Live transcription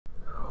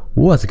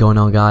What's going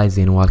on, guys,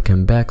 and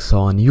welcome back.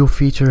 So a new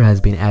feature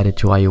has been added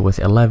to iOS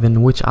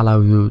 11 which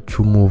allow you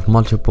to move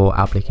multiple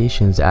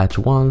applications at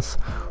once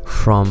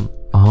from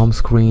a home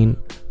screen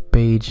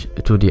page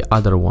to the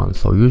other one.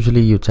 So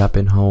usually you tap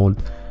and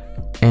hold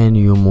and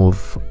you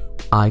move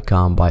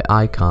icon by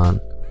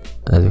icon,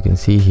 as you can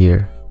see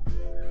here,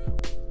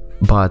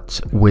 but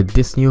with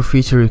this new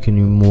feature you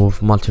can move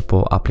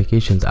multiple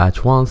applications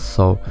at once.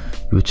 So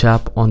you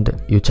tap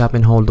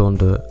and hold on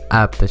the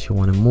app that you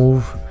want to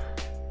move,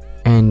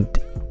 and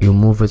you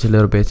move it a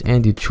little bit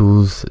and you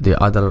choose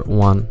the other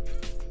one.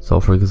 So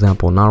for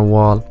example,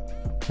 Narwhal,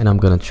 and I'm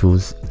gonna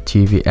choose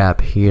TV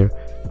app here,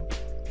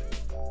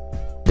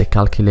 the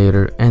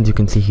calculator, and you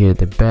can see here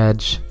the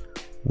badge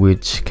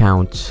which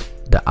counts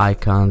the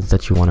icons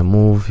that you want to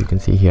move. You can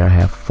see here I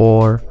have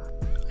 4,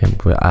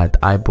 and we'll add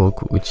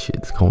iBook, which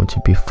is going to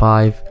be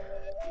 5,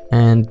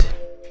 and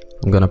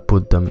I'm gonna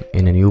put them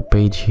in a new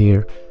page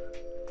here.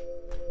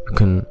 You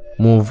can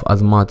move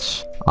as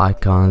much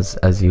icons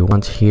as you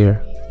want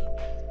here.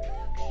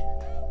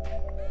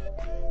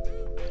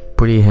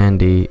 Pretty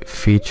handy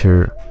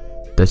feature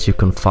that you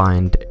can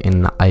find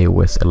in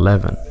iOS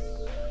 11.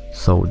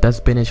 So that's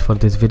been it for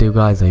this video,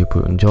 guys. I hope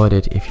you enjoyed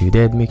it. If you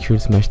did, make sure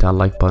to smash that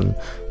like button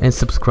and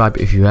subscribe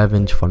if you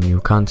haven't for new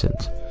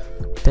content.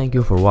 Thank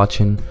you for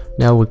watching.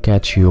 Now we'll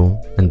catch you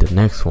in the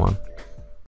next one.